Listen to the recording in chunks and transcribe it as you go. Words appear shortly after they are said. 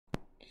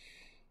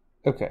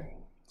Okay,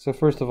 so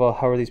first of all,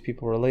 how are these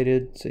people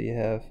related? So you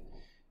have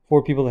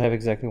 4 people that have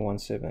exactly 1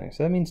 sibling.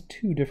 So that means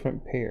 2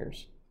 different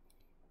pairs.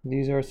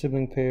 These are a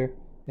sibling pair,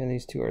 and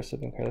these 2 are a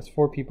sibling pair. That's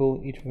 4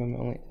 people, each of them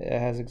only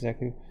has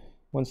exactly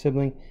 1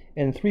 sibling,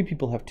 and 3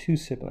 people have 2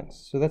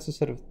 siblings. So that's a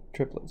set of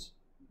triplets.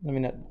 I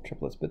mean, not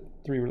triplets, but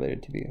 3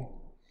 related to be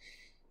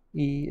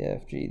E,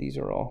 F, G. These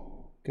are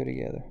all go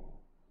together.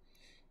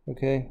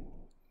 Okay,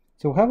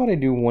 so how about I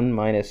do 1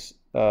 minus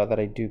that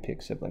I do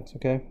pick siblings,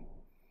 okay?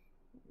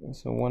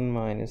 So 1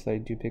 minus that I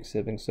do pick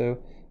siblings. So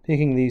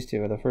picking these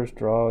 2, the first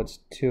draw, it's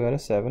 2 out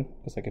of 7,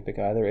 because I could pick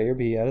either A or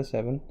B out of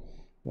 7.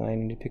 And I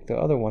need to pick the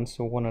other one,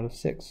 so 1 out of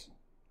 6.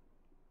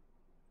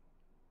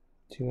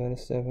 2 out of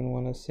 7,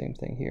 1 out of same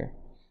thing here.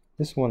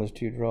 This one is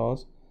 2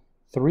 draws.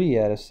 3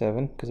 out of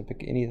 7, because I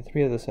pick any of the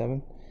 3 out of the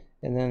 7.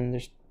 And then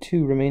there's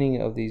 2 remaining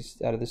of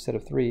these out of this set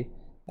of 3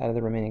 out of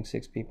the remaining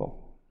 6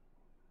 people.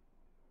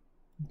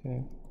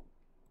 Okay.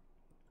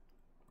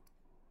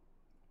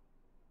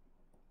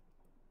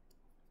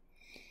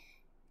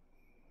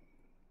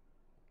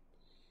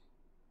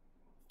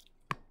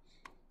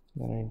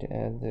 Then I need to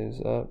add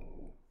those up.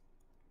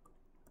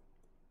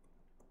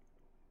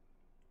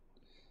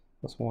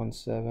 Plus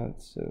 1/7,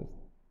 so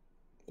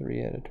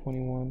 3 out of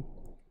 21.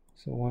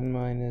 So 1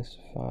 minus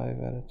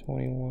 5 out of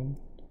 21.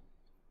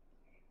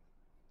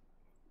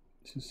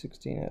 So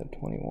 16 out of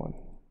 21.